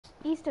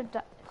east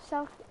of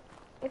south.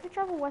 If we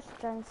travel west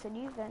of Giant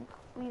City, then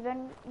we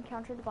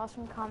encounter the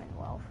Boston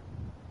Commonwealth.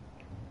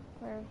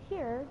 Where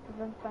here we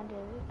then find an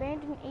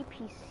abandoned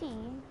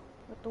APC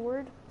with the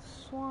word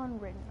Swan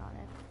written on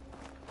it.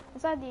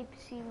 Inside the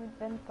APC, we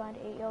then find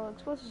a yellow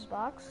explosives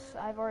box.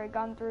 I've already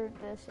gone through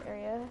this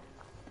area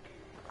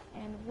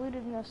and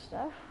looted no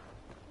stuff.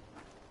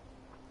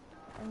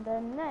 And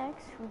then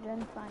next, we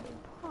then find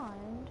a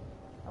pond,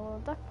 a little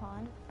duck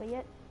pond, but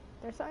yet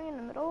there's something in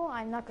the middle.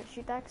 I'm not going to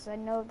shoot that because I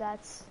know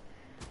that's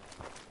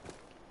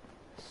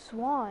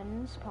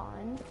Swan's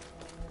pond.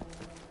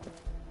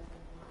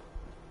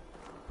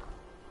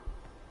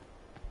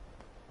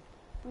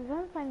 We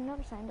then find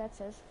another sign that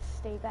says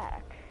stay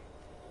back.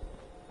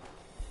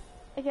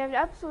 If you have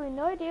absolutely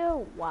no idea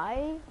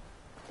why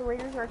the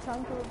Raiders are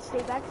telling people to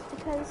stay back, it's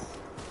because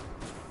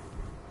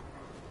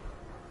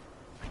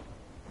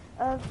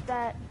of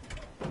that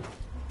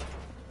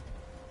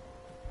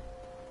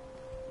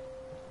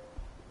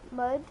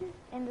mud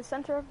in the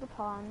center of the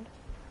pond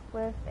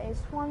with a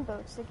swan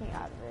boat sticking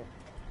out of it.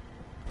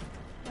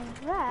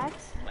 And that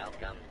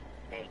Welcome,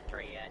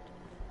 Patriot,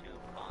 to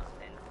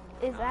Boston.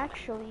 Is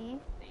actually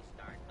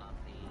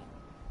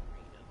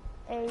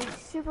a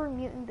super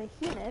mutant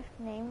behemoth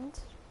named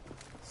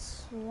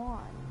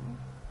Swan.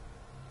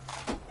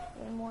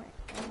 More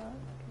ammo.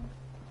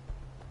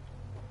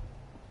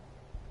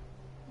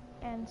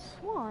 And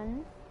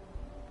Swan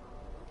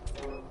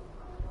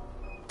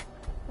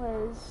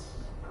was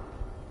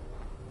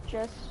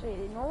just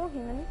a normal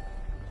human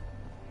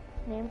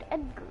named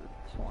Edgar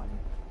Swan.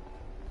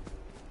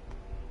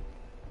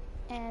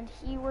 And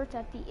he worked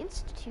at the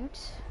Institute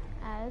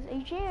as a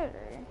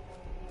janitor.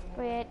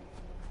 But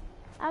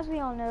as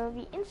we all know,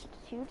 the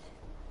Institute,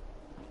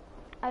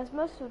 as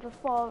most of the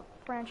Fallout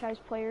franchise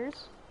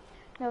players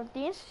know,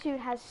 the Institute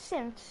has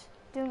simps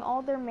doing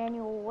all their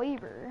manual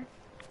labor,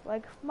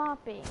 like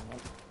mopping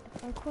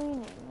and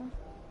cleaning.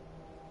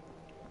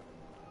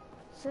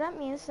 So that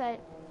means that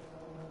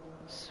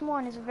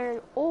Swan is a very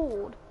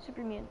old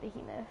super mutant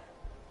behemoth.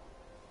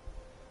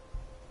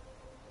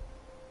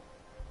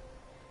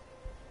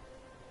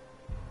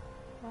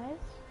 What?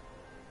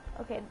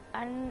 Okay,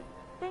 I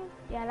think,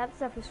 yeah, that's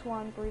definitely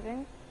Swan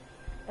breathing.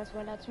 That's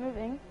why that's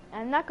moving.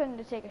 And I'm not going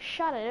to take a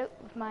shot at it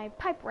with my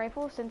pipe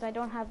rifle since I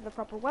don't have the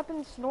proper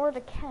weapons nor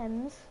the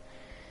chems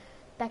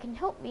that can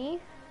help me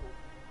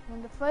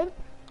in the fight.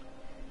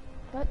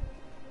 But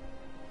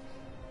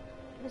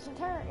this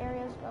entire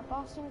area is the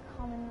Boston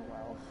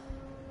Commonwealth.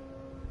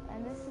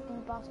 And this is the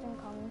Boston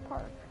Common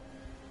Park.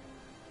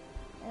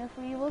 And if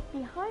we look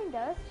behind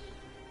us,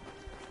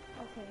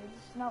 okay,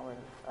 this is not where,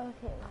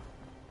 okay.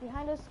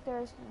 Behind us,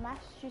 there's the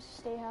Massachusetts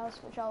State House,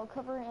 which I will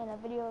cover in a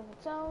video of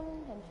its own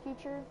in the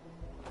future.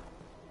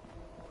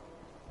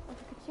 If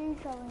we continue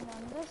traveling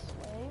down this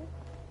way,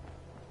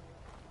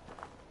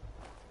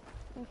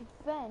 we could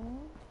then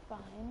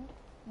find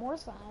more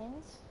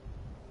signs,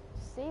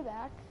 stay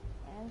back,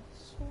 and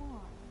Swan.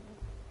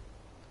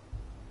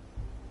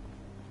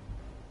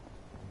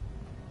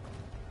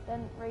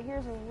 Then right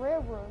here's a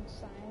railroad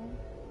sign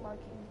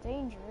marking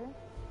danger.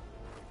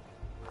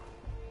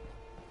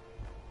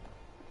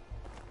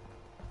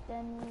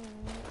 Then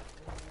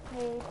we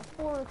made a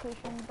full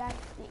rotation back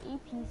to the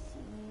APC.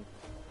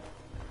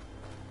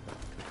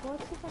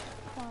 Let's see if I can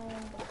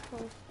find the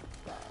post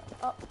bar.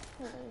 Oh,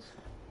 here it is.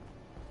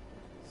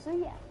 So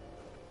yeah,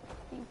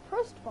 the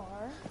post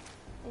bar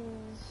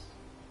is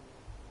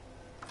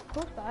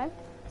close by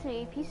to the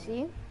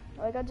APC.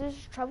 All I got to do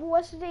is travel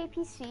west of the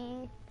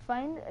APC,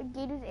 find a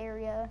gated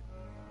area,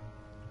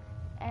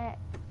 and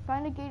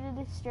find a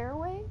gated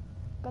stairway,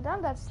 go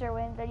down that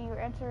stairway, and then you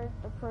enter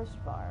the post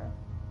bar.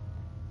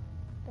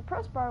 The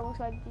prost bar looks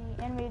like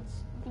the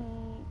animates the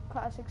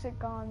classic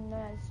sitcom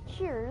known as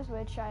Cheers,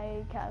 which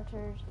I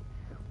captured,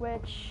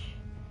 which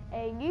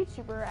a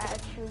YouTuber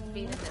actually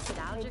feeling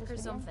nostalgic or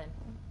something.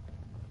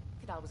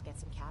 Could always get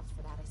some caps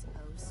for that, I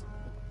suppose.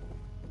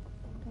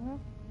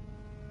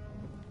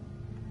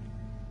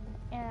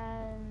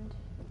 And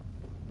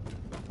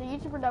the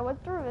YouTuber that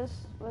went through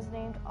this was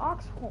named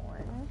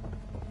Oxhorn.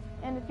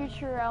 In the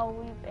future, I'll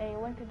leave a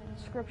link in the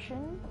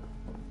description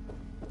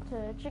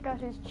to check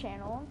out his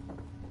channel.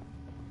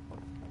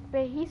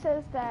 But he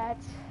says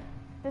that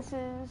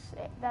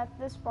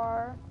this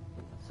bar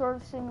sort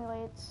of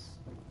simulates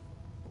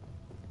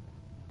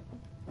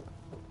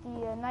the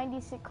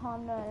 90s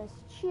sitcom known as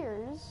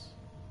Cheers.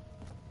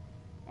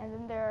 And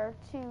then there are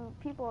two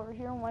people over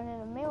here, one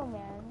in a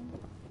mailman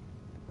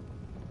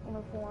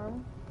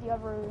uniform, the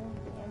other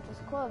in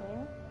just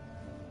clothing.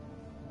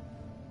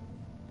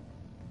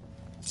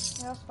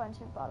 We also find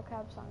two bottle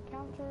caps on the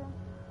counter.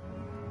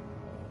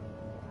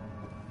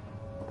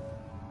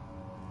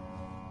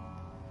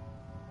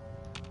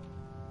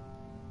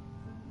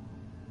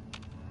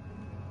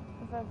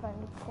 If I find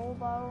a coal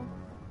bottle,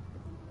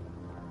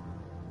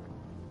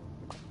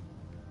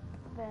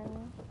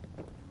 then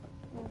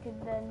we could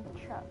then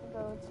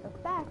go to the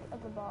back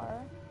of the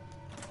bar.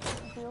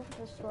 If we open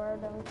the store,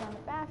 then we found a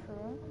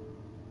bathroom.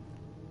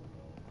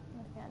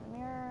 Nothing on the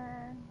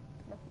mirror,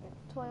 nothing in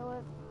the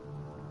toilet.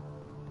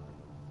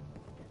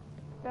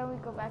 Then we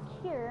go back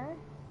here,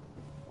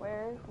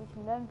 where we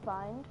can then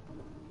find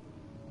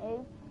a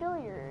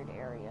billiard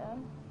area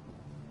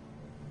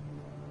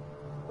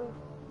with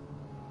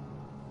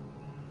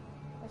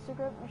a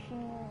cigarette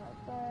machine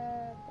like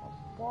that, blah,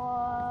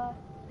 blah.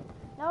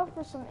 Now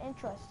for some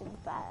interesting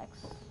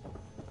facts.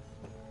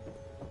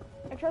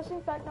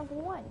 Interesting fact number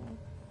 1.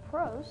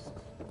 Prost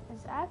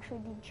is actually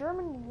the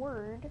German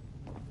word,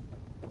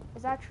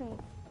 is actually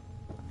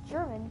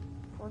German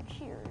for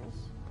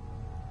cheers,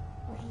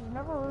 which is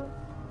another,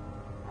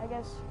 I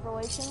guess,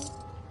 relation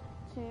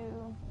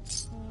to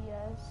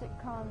the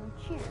sitcom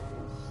Cheers,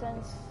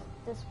 since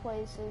this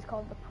place is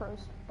called the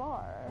Prost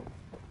Bar.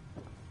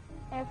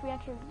 And if we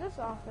enter this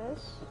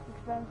office, we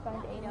can then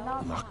find a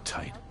knob. Lock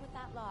tight. With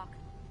that lock,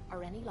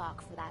 or any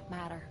lock for that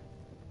matter.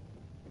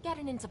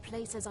 Getting into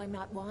places I'm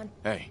not one.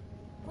 Hey,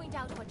 Point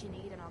out what you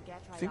need and I'll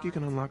get right think on you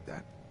can it. unlock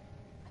that?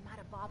 I'm out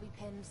of bobby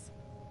pins.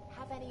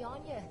 Have any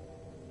on you?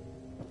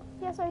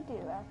 Yes, I do,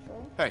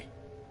 actually. Hey,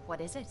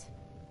 What is it?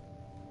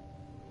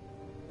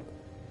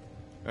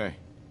 hey.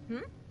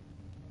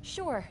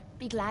 Sure,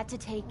 be glad to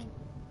take.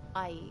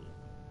 I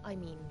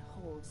mean,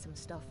 hold some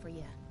stuff for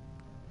you.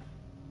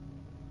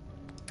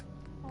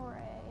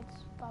 Alright,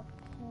 bobby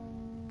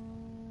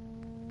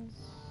pins.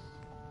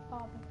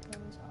 Bobby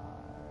pins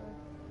are.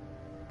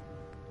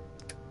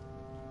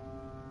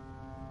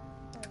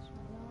 There's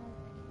my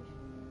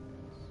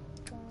notifications.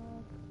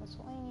 Junk,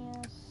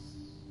 miscellaneous.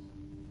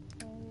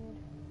 Food.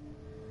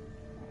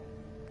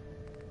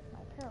 My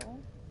apparel,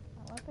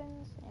 my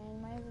weapons,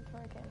 and my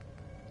inventory kit.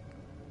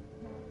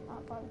 No,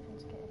 not bobby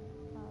pins kit.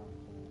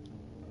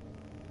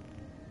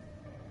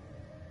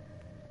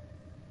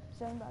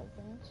 7 bobby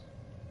pins.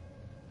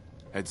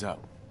 Heads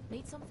up.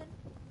 Need something?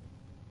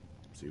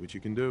 See what you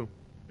can do.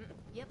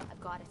 Yep, I've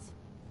got it.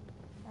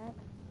 Alright.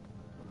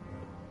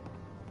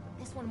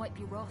 This one might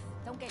be rough.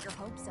 Don't get your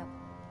hopes up.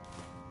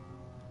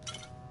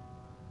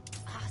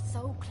 Ah,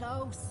 so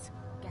close.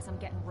 Guess I'm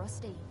getting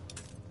rusty.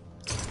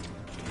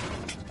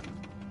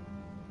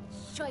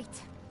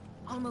 Shite.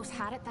 Almost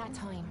had it that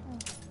time.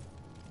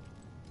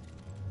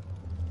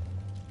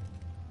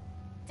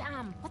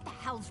 Damn, what the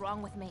hell's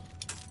wrong with me?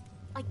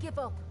 I give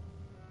up.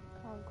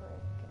 Oh,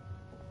 great.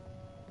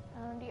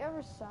 Okay. On the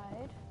other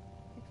side,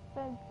 you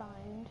can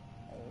find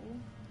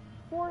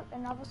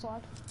another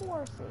slot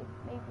for safe.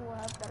 Maybe we'll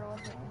have better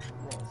luck than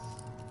this.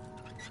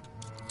 Okay.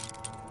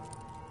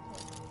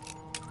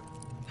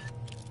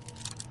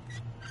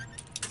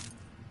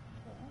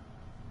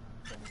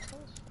 Getting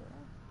closer.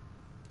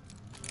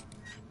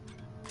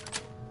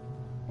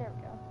 There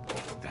we go.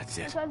 That's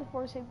it. Inside the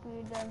force safe,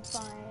 we then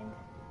find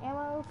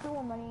ammo,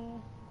 fuel,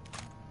 money.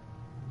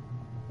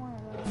 One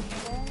of those.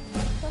 Then,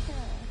 second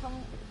income.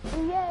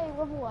 Oh, yay!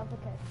 Level up.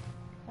 Okay.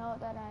 Now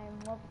that I'm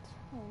level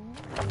 10,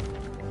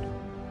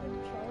 let's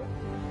check.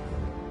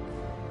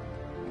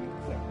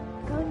 Here,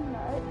 gun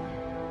nut.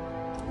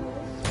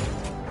 This.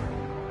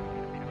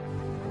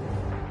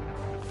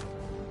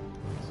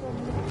 So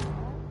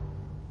now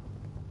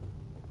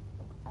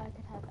I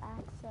could have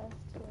access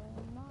to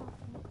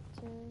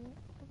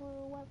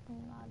weapon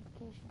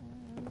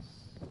modifications.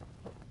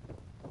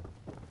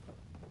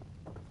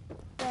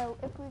 So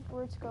if we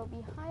were to go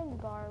behind the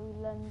bar, we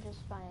then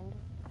just find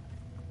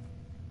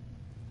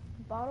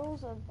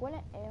bottles of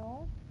Gwinnett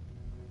Ale,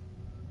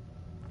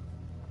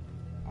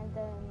 and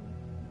then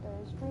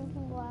there's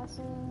drinking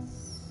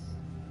glasses,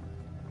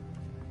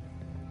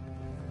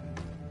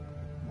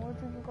 more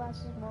drinking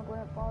glasses, more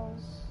Gwinnett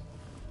bottles.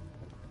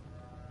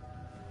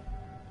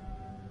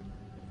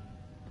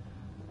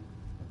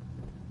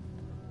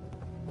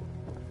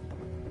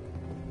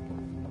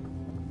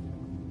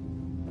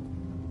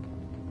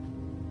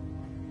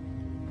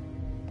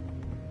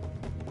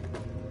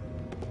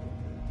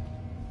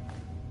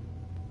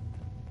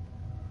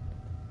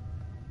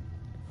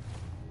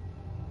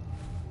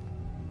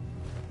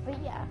 But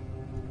yeah,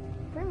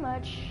 pretty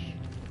much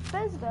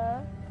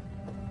Bethesda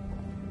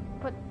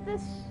put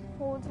this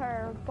whole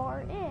entire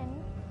bar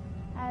in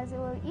as a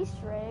little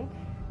Easter egg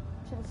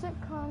to the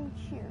sitcom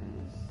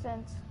Cheers,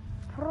 since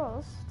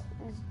Prost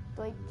is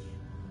Deutsch,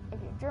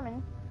 if you're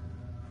German,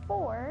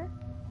 for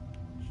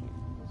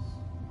Cheers.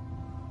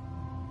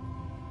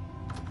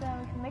 Then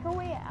we can make our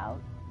way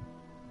out,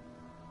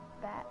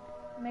 back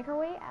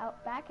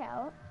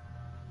out.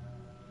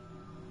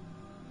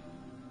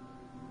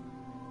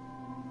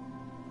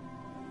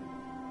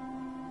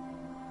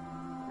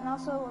 And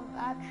also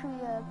actually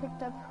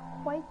picked up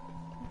quite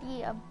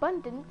the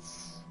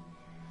abundance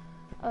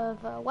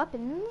of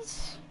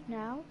weapons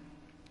now.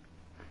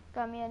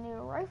 Got me a new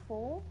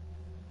rifle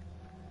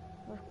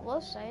with glow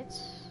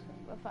sights,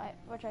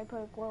 which I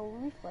put a glow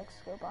reflex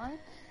scope on.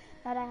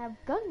 Now that I have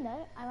gun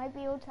nut, I might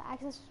be able to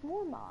access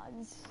more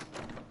mods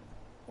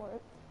for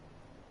it.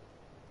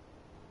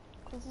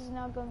 This is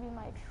now going to be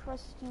my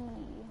trusty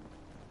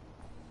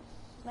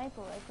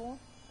sniper rifle.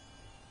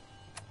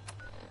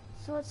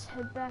 So let's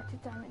head back to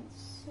Diamond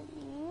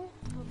City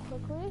real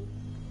quickly.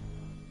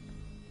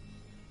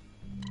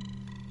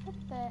 What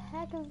the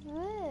heck is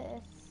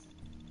this?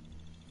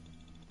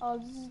 Oh,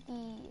 this is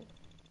the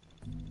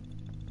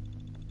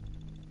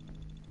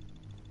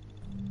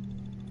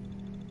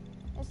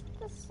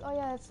this? Oh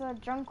yeah, it's a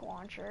junk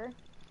launcher.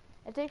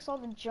 It takes all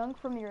the junk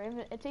from your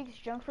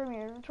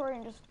inventory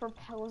and just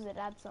propels it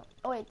at some.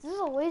 Oh wait, this is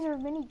a laser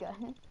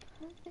minigun.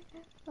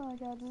 Oh my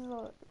god, this is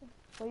a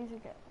laser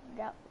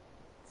gun.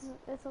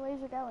 It's a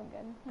laser Gatling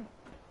gun.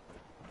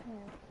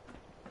 Yeah.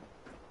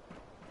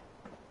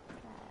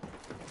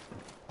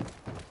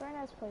 Very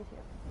nice place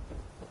here.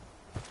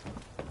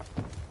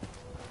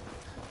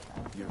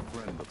 Your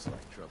friend looks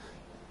like trouble.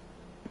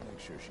 Make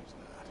sure she's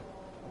not.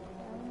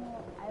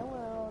 I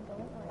will, don't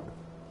worry.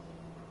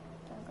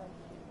 Don't go to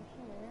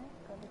here,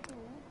 go to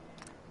here.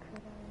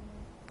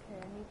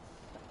 Here, needs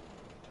stuff.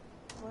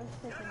 Where's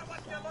this? You know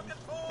what you're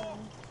looking for?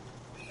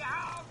 We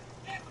have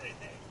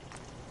everything.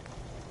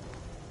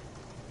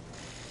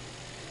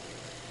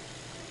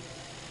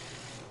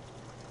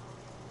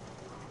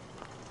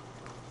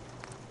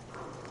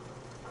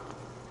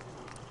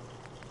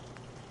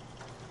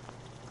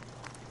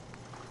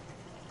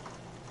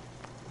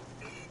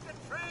 Need the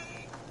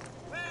train?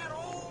 We're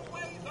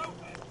always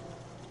open.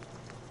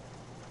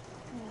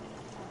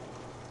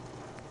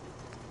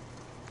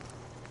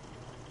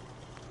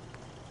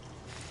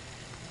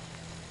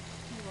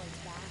 He was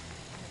back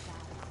and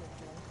about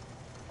quickly.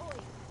 Oi,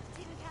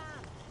 Tin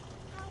Can,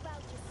 how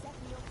about you set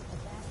me up with the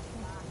best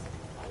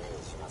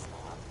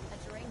spot?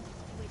 A drink,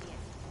 you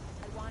idiot.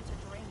 I want a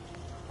drink.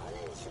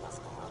 Bloody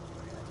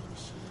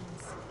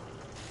machines.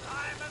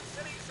 Diamond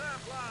City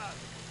Surplus.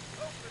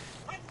 Open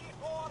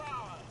 24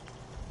 hours.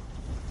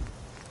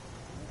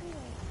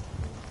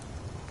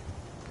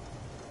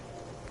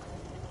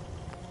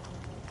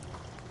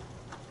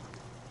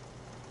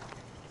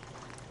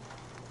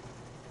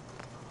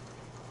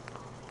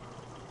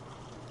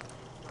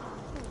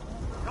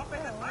 Copy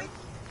that, mate.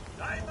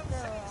 Diamond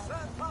City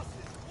Surplus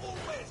is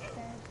always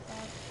open.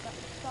 There's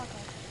stock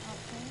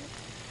options.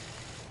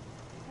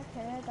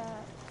 Okay, I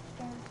got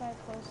standard size,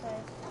 full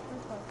size, screw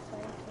plug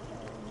size, which I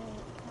already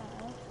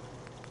have.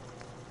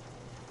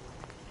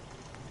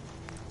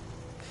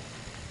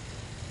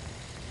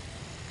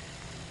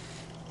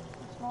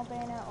 Small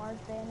bayonet,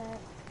 large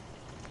bayonet.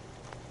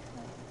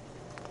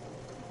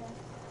 Okay.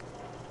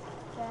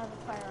 They have a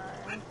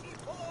firearm.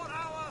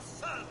 24-hour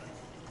service.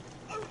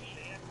 Only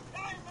at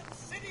Diamond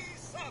City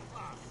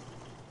Surplus.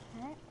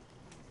 Alright.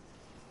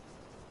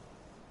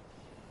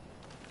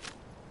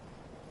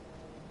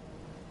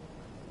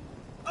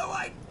 Oh,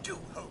 I do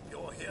hope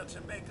you're here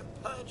to make a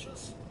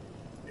purchase.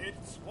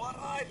 It's what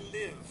I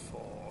live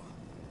for.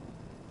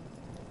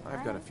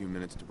 I've got a few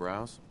minutes to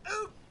browse.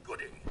 Oh,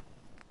 goody.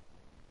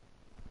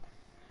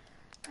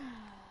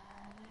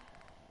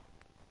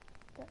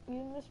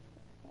 You, Mr.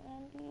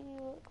 Andy, you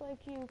look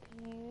like you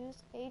could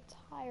use a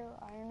tire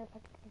iron if I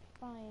can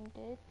find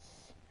it.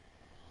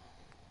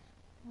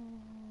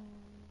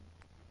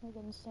 We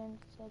can send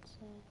that's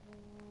where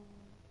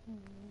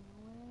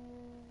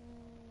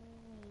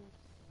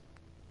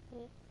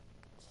is it?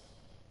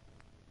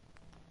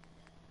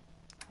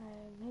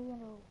 Maybe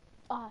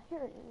I'll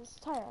here it is,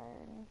 tire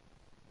iron.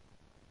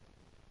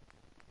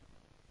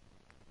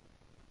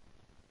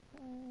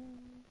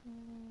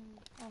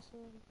 Also,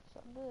 so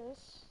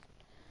this,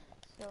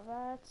 so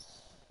that's,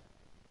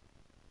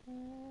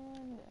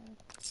 and then,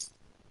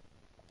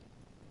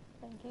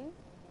 thank you.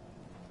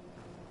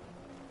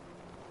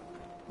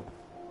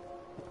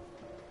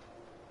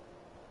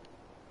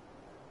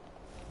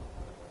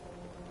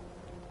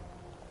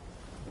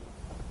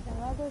 I'm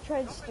not gonna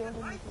try to steal them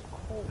with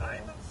coal.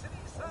 Diamond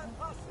City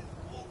Surplus is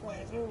I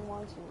always really open.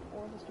 want to,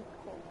 or just do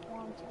coal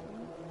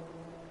quantum.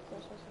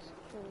 There's just a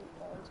security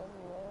guards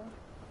everywhere.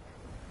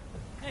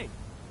 Hey,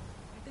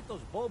 I think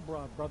those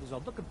Bulbrow brothers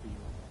are looking for you.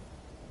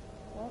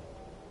 What?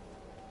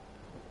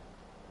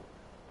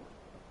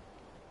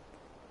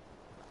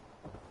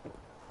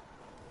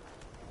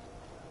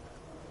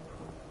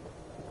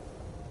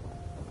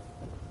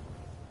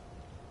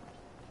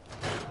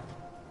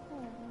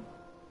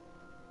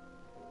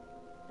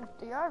 If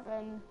they are,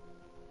 then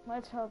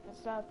let's hope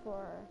it's not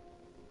for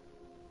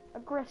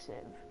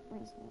aggressive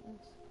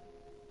reasons.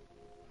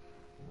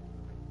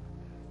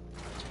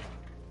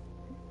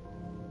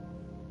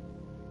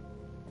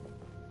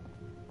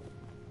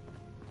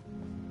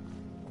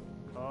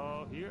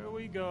 Oh, here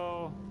we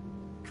go.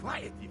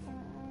 Quiet, you.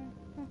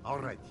 All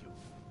right, you.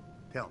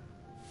 Tell me,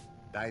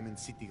 Diamond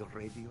City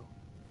Radio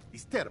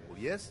is terrible,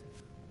 yes?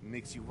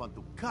 Makes you want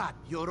to cut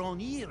your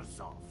own ears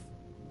off.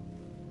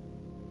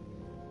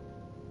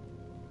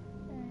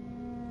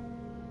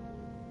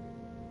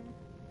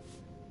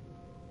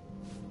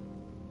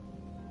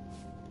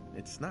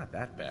 It's not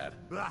that bad.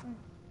 Ah,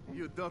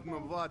 you don't know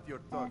what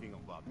you're talking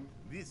about.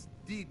 This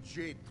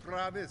DJ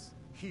Travis,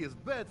 he is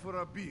bad for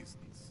our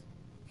business.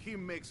 He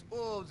makes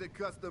all the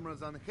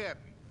customers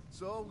unhappy,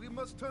 so we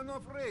must turn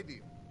off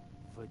radio.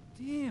 For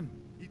damn.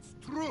 It's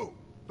true.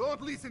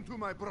 Don't listen to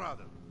my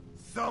brother.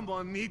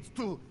 Someone needs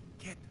to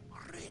get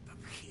rid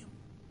of him.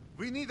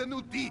 We need a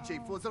new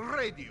DJ for the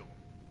radio.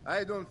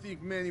 I don't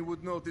think many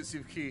would notice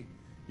if he,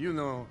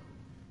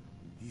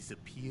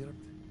 disappeared.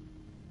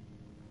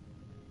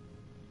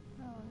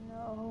 Oh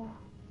no.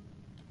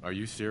 Are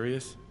you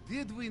serious?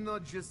 Did we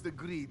not just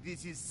agree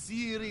this is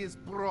serious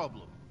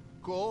problem?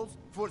 Calls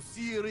for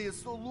serious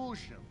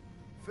solution.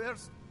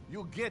 First,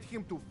 you get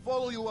him to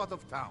follow you out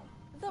of town.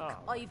 Look,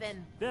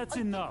 Ivan. That's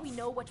I enough. think we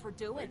know what we're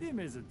doing. Vadim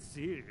isn't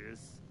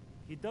serious.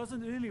 He doesn't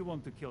really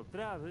want to kill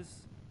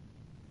Travis.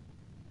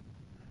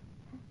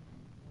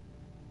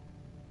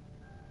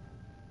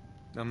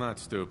 I'm not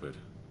stupid.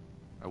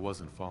 I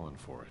wasn't falling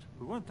for it.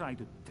 We weren't trying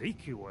to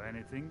take you or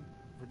anything.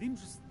 Vadim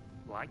just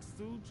likes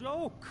to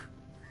joke.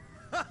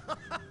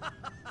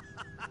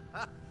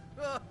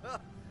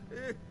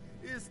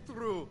 It's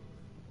true.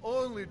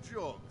 Only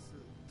jokes.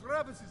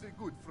 Travis is a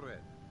good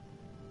friend.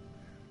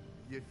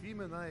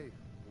 Yefim and I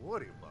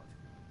worry about him.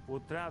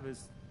 Well,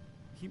 Travis,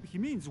 he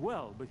means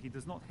well, but he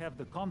does not have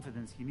the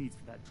confidence he needs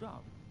for that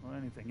job, or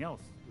anything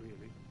else,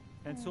 really.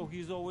 And so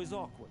he's always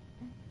awkward.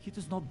 He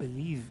does not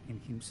believe in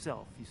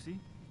himself, you see?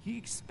 He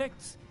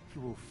expects he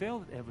will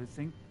fail at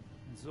everything,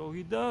 and so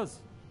he does.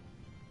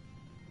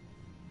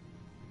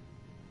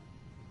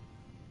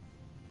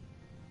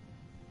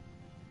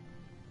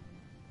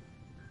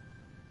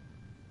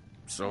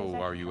 So,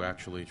 are you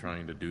actually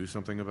trying to do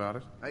something about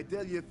it? I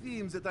tell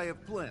Yefim that I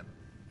have plan.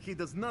 He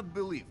does not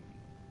believe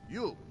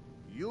me.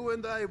 You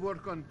and I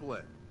work on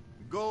plan.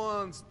 Go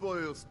on,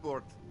 spoil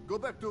sport. Go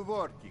back to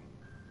working.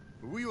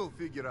 We will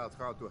figure out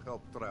how to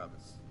help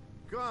Travis.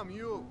 Come,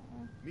 you.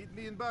 Meet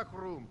me in back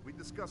room. We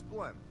discuss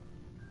plan.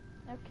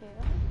 Okay.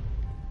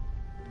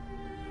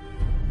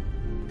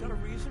 Got a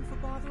reason for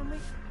bothering me?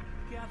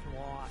 Get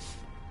lost.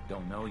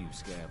 Don't know you,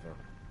 Scaver.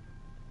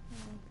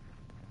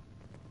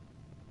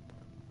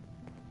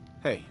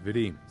 Hey,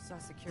 Vadim. Saw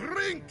security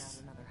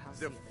Drinks! clearing out another house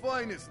The other day.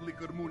 finest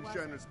liquor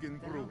moonshiners can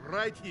brew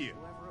right here.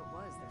 Whoever it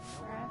was,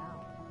 they're nowhere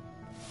now.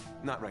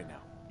 Not right now.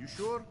 You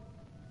sure?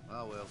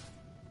 Ah, well.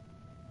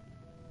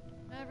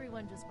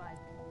 Everyone just buys.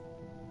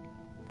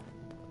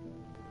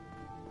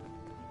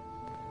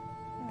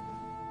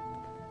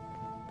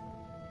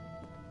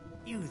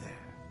 You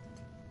there.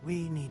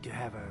 We need to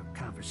have a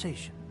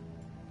conversation.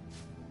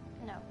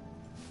 No.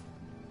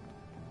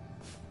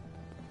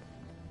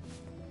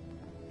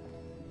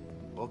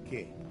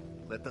 Okay,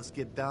 let us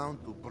get down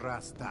to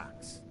brass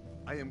tacks.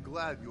 I am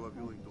glad you are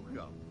willing to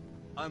help.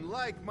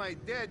 Unlike my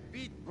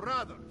deadbeat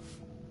brother,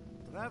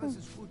 Travis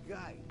is a good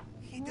guy.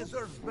 He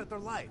deserves better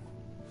life.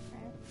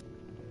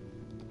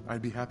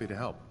 I'd be happy to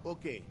help.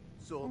 Okay,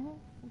 so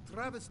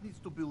Travis needs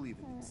to believe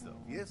in himself,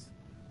 yes?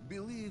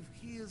 Believe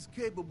he is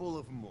capable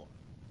of more.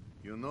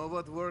 You know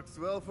what works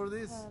well for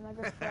this? My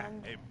good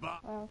friend. Hey,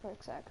 Bob. Hold on for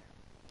a sec.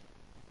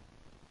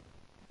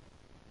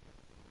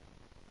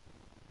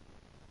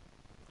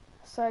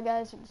 Sorry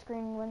guys, the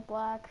screen went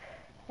black.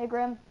 Hey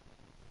Grim.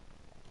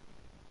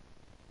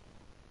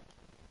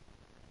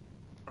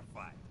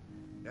 Fight.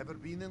 Ever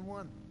been in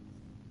one?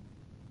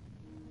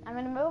 I'm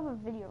in the middle of a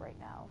video right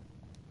now.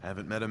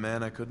 Haven't met a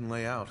man I couldn't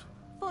lay out.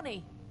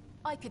 Funny.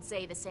 I could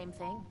say the same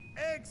thing.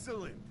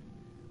 Excellent!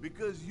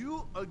 Because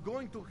you are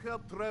going to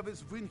help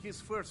Travis win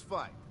his first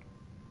fight.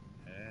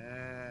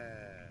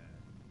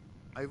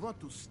 I want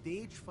to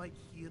stage fight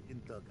here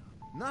in Dugout.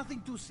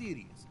 Nothing too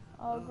serious.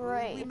 Oh,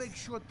 great. We make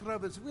sure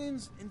Travis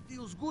wins and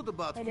feels good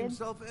about I did.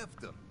 himself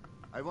after.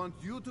 I want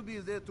you to be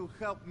there to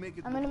help make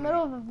it I'm in the complete.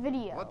 middle of a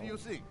video. What do you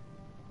think?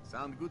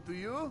 Sound good to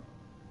you?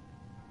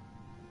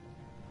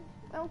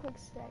 Don't click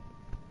stay.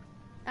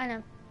 I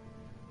know.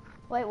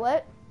 Wait,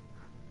 what?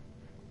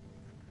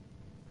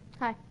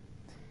 Hi.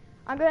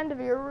 I'm gonna end the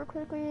video real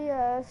quickly.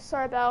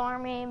 Sorry about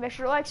Army. Make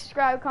sure to like,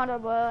 subscribe,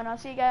 comment below, and I'll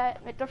see you guys.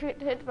 Don't forget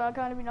to hit the bell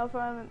icon to be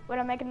notified when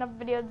I make another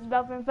video. This is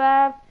Battlefield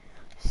 5.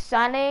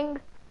 Signing